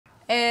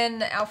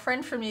And our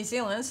friend from New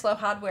Zealand, Slow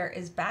Hardware,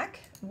 is back.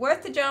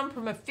 Worth the jump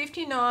from a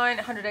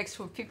 5900X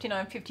to a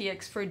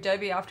 5950X for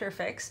Adobe After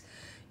Effects.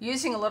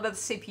 Using a lot of the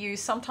CPU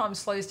sometimes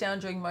slows down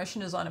during motion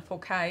design at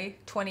 4K,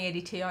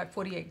 2080 Ti,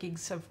 48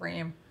 gigs of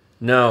RAM.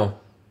 No.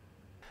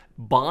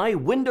 Buy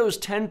Windows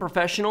 10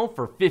 Professional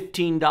for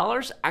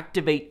 $15,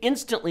 activate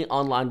instantly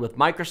online with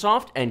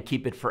Microsoft, and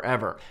keep it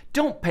forever.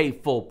 Don't pay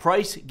full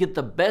price. Get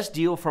the best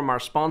deal from our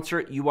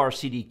sponsor,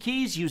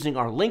 urcdkeys, using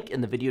our link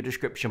in the video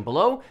description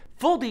below.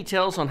 Full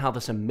details on how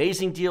this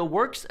amazing deal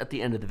works at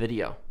the end of the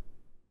video.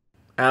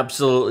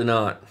 Absolutely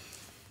not.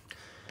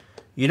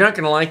 You're not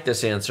going to like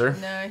this answer.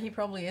 No, he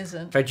probably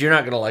isn't. In fact, you're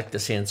not going to like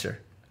this answer.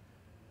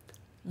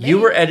 Me? You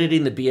were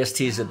editing the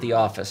BSTs at the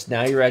office.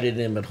 Now you're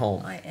editing them at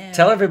home. I am.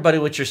 Tell everybody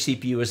what your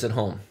CPU is at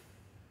home.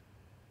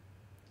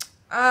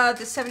 The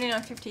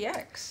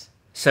 7950X.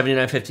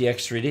 7950X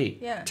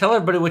 3D. Yeah. Tell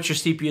everybody what your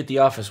CPU at the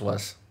office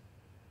was.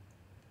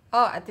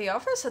 Oh, at the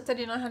office? A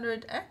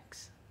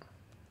 3900X.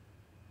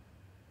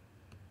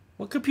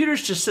 What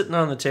computer's just sitting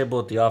on the table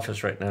at the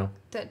office right now?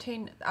 A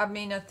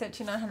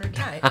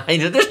 3900K. I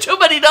know, there's too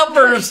many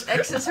numbers.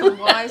 X's and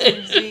Y's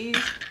and Z's.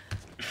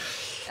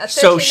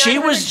 So she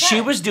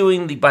was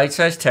doing the Byte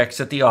Size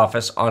Techs at the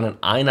office on an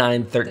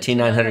i9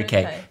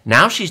 13900K.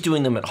 Now she's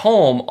doing them at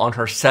home on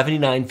her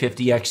 7950X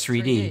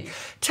 3D.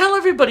 Tell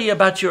everybody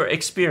about your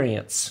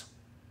experience.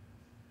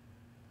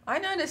 I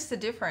noticed the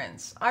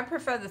difference. I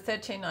prefer the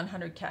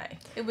 13900K.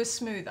 It was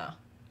smoother.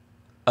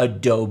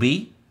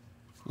 Adobe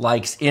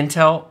likes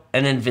Intel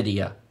and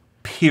NVIDIA,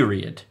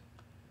 period.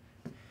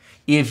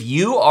 If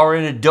you are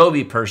an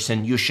Adobe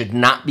person, you should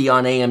not be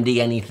on AMD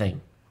anything.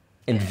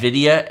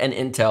 NVIDIA and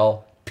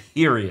Intel,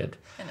 period.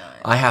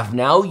 I have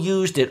now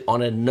used it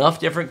on enough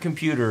different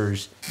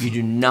computers. You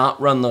do not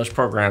run those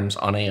programs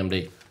on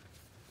AMD.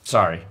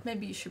 Sorry.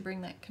 Maybe you should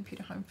bring that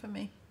computer home for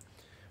me.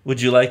 Would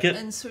you like it?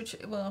 And switch,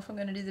 well, if I'm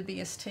going to do the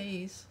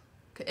BSTs.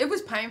 It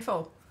was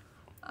painful.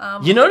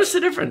 You noticed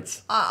the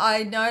difference?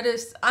 I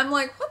noticed. I'm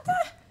like, what the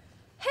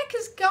heck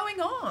is going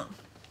on?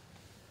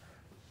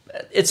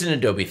 It's an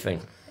Adobe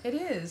thing. It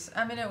is.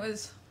 I mean, it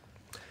was...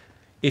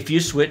 If you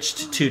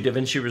switched to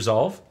DaVinci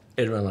Resolve,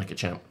 it'd run like a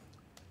champ.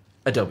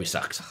 Adobe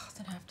sucks. Oh,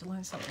 then I have to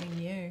learn something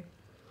new.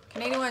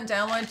 Can anyone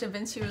download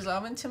DaVinci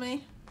Resolve into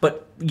me?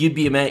 But you'd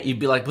be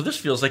like, well, this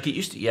feels like it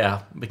used to.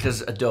 Yeah,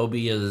 because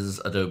Adobe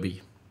is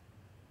Adobe.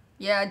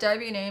 Yeah,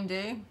 Adobe and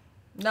AMD,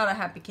 not a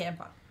happy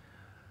camper.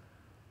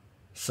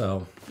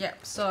 So. Yeah.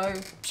 So.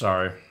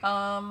 Sorry.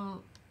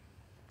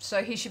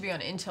 So he should be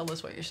on Intel,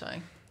 is what you're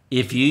saying.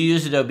 If you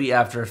use Adobe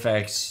After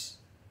Effects,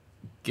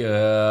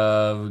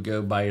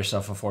 go buy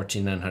yourself a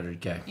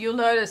 14900K. You'll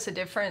notice a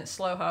difference.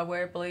 Slow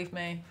Hardware, believe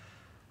me.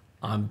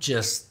 I'm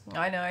just...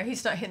 I know,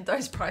 he's not hitting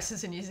those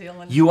prices in New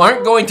Zealand. You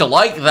aren't going to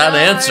like that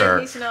answer.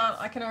 No, he's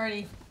not. I can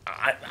already...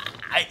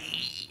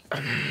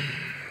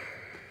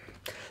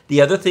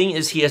 The other thing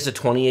is he has a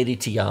 2080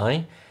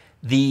 Ti.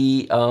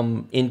 The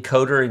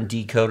encoder and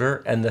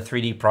decoder and the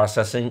 3D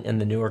processing in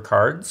the newer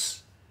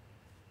cards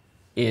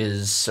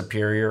is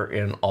superior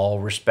in all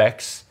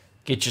respects.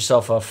 Get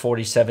yourself a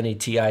 4070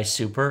 Ti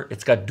Super.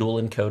 It's got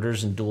dual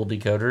encoders and dual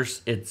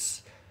decoders.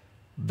 It's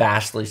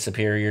vastly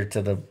superior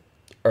to the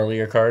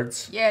earlier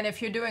cards. Yeah, and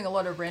if you're doing a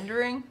lot of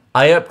rendering...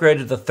 I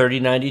upgraded the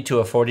 3090 to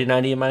a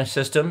 4090 in my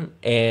system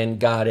and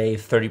got a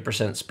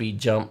 30% speed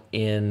jump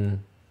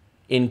in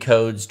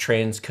encodes,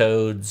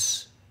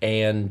 transcodes,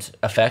 and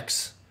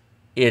effects.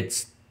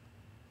 It's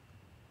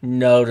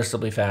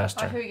noticeably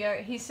faster. Oh, here we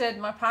go. He said,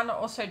 my partner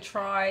also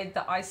tried the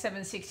i7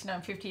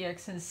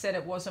 6950X and said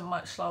it wasn't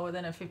much slower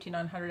than a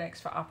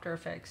 5900X for After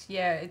Effects.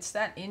 Yeah, it's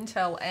that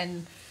Intel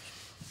and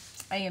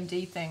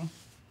AMD thing.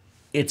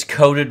 It's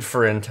coded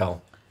for Intel.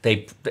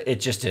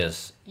 It just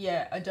is.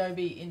 Yeah,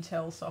 Adobe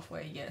Intel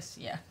software. Yes,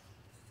 yeah,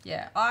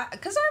 yeah.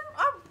 Because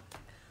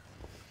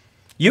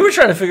you were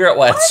trying to figure out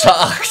why it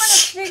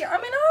sucks.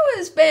 I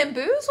was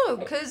bamboozled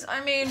because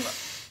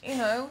you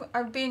know,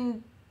 I've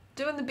been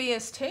doing the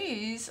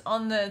BSTs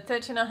on the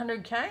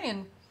 13900K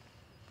and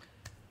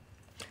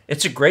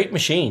it's a great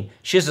machine.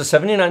 She has a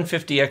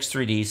 7950X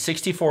 3D,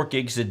 64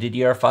 gigs of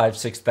DDR5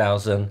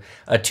 6000,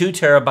 a 2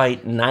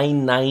 terabyte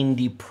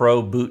 990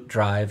 Pro boot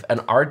drive, an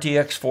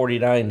RTX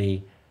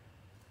 4090.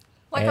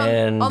 Like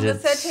on the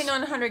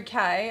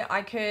 13900K,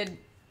 I could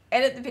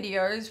edit the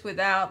videos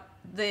without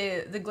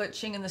the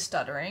glitching and the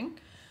stuttering.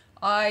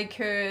 I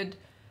could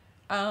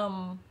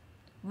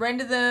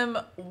render them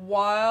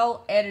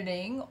while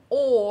editing,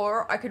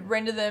 or I could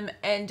render them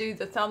and do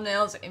the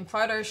thumbnails in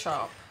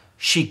Photoshop.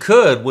 She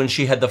could when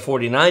she had the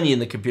 4090 in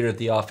the computer at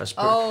the office.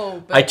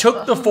 But I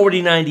took the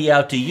 4090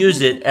 out to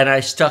use it, and I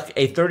stuck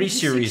a 30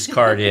 series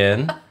card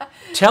in.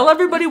 Tell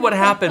everybody what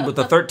happened with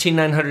the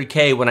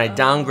 13900K when I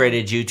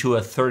downgraded you to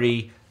a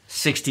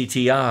 3060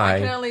 Ti. I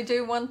can only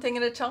do one thing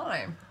at a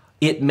time.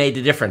 It made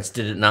a difference,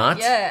 did it not?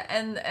 Yeah,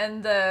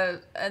 and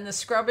the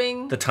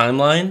scrubbing. The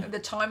timeline? The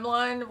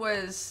timeline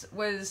was.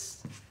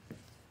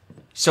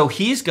 So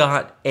he's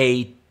got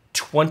a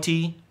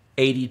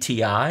 2080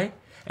 Ti, and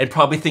and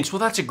probably thinks, well,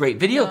 that's a great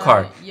video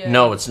card. Yeah,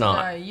 no, it's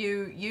not. No,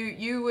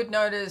 you would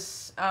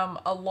notice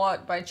a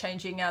lot by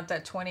changing out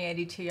that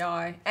 2080 Ti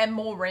and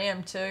more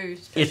RAM too.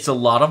 It's a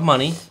lot of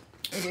money.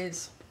 It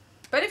is.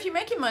 But if you're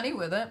making money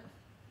with it.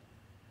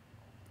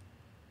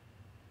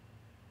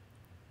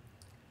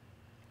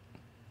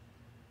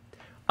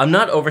 I'm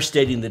not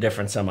overstating the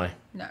difference, am I?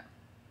 No.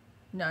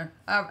 No.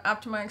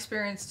 After my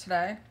experience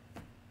today.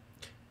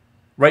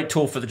 Right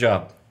tool for the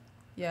job.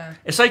 Yeah.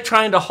 It's like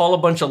trying to haul a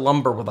bunch of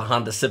lumber with a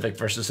Honda Civic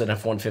versus an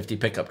F-150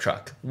 pickup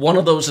truck. One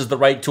of those is the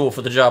right tool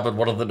for the job and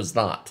one of them is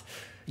not.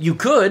 You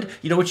could.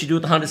 You know what you do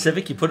with the Honda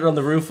Civic? You put it on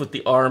the roof with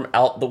the arm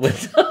out the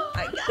window.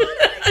 I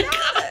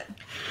got it.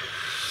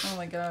 Oh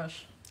my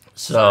gosh.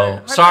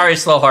 So sorry,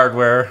 slow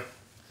hardware.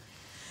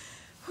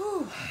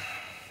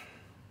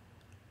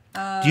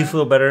 Do you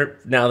feel better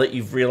now that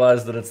you've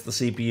realized that it's the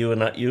CPU and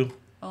not you?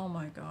 Oh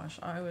my gosh,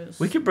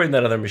 We could bring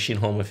that other machine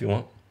home if you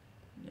want.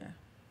 Yeah.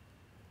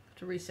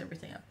 To reset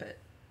everything up, but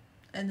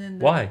and then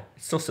why?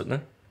 It's still sitting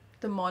there.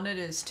 The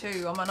monitors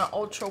too. I'm on an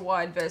ultra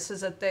wide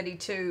versus a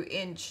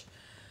 32-inch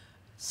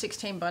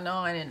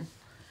 16:9, and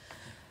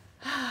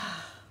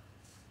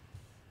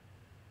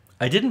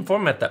I didn't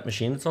format that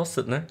machine. It's all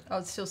sitting there. oh,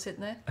 it's still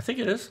sitting there. I think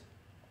it is.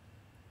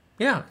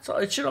 Yeah,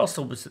 it should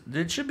also be.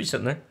 It should be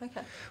sitting there.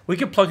 Okay. We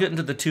could plug it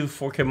into the 2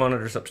 4K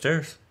monitors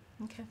upstairs.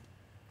 Okay.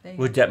 There you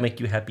Would that make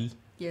you happy?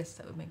 Yes,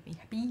 that would make me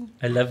happy.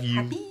 I love you.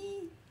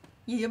 Happy.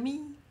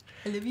 Yummy.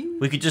 I love you.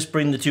 We could just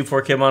bring the 2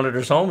 4K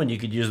monitors home and you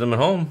could use them at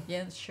home.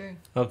 Yeah, that's true.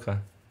 Okay.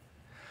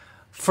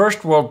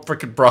 First world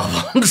freaking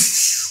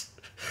problems.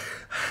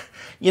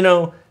 You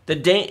know,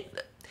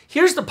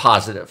 here's the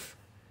positive.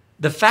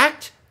 The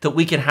fact that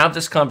we can have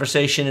this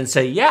conversation and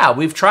say, yeah,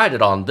 we've tried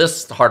it on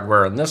this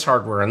hardware and this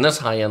hardware and this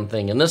high-end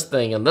thing and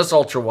this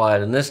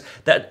ultra-wide and this,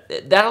 that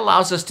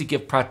allows us to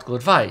give practical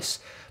advice.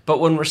 But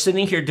when we're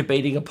sitting here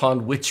debating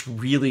upon which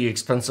really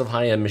expensive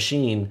high-end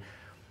machine,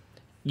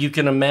 you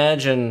can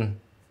imagine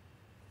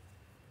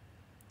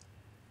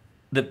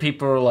that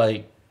people are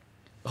like,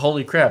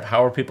 holy crap,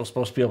 how are people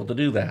supposed to be able to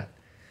do that?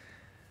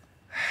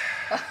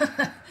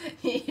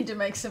 You need to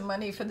make some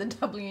money for the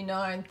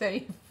W9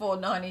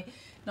 3490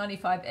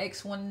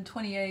 95X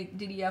 128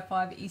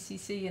 DDR5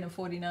 ECC and a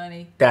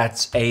 4090.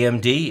 That's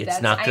AMD. It's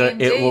That's not gonna.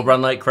 AMD. It will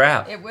run like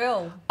crap. It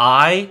will.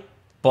 I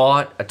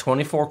bought a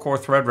 24-core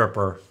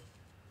Threadripper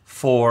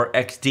for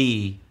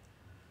XD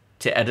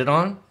to edit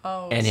on,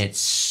 and it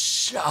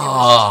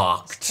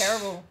sucked. It's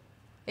terrible.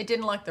 It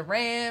didn't like the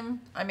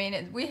RAM. I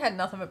mean, we had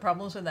nothing but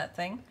problems with that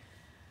thing.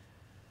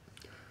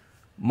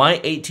 My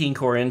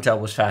 18-core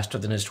Intel was faster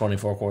than his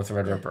 24-core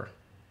Threadripper.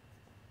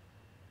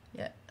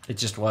 Yeah. It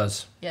just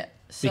was. Yeah.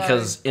 So,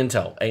 Because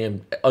Intel,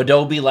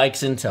 Adobe likes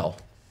Intel.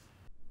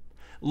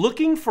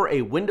 Looking for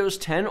a Windows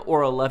 10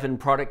 or 11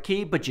 product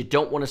key, but you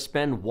don't want to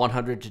spend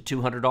 $100 to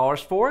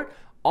 $200 for it?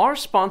 Our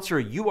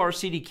sponsor,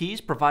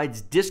 urcdkeys,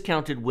 provides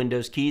discounted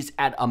Windows keys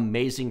at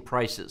amazing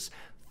prices.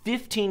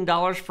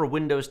 $15 for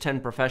Windows 10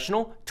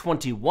 Professional,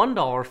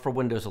 $21 for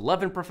Windows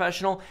 11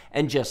 Professional,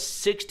 and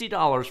just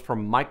 $60 for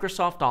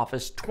Microsoft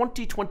Office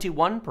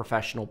 2021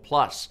 Professional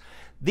Plus.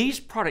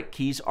 These product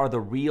keys are the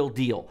real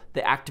deal.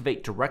 They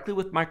activate directly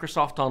with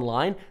Microsoft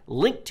Online,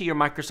 link to your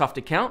Microsoft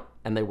account,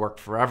 and they work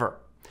forever.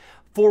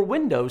 For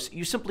Windows,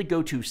 you simply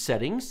go to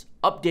Settings,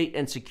 Update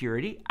and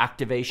Security,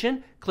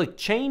 Activation, click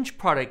Change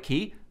Product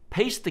Key,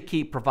 paste the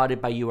key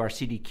provided by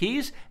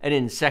urcdkeys, and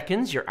in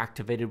seconds, you're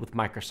activated with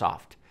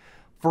Microsoft.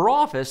 For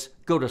Office,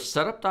 go to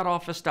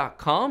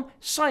setup.office.com,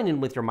 sign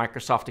in with your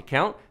Microsoft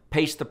account,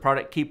 paste the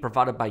product key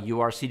provided by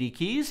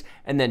urcdkeys,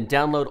 and then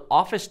download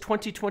Office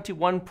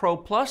 2021 Pro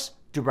Plus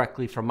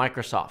directly from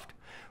Microsoft.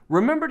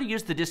 Remember to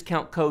use the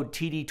discount code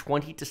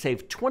TD20 to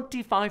save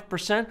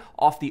 25%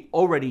 off the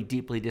already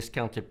deeply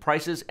discounted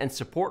prices and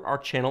support our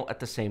channel at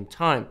the same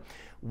time.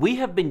 We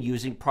have been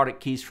using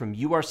product keys from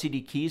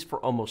urcdkeys for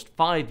almost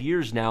 5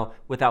 years now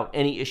without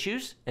any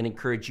issues and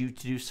encourage you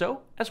to do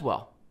so as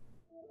well.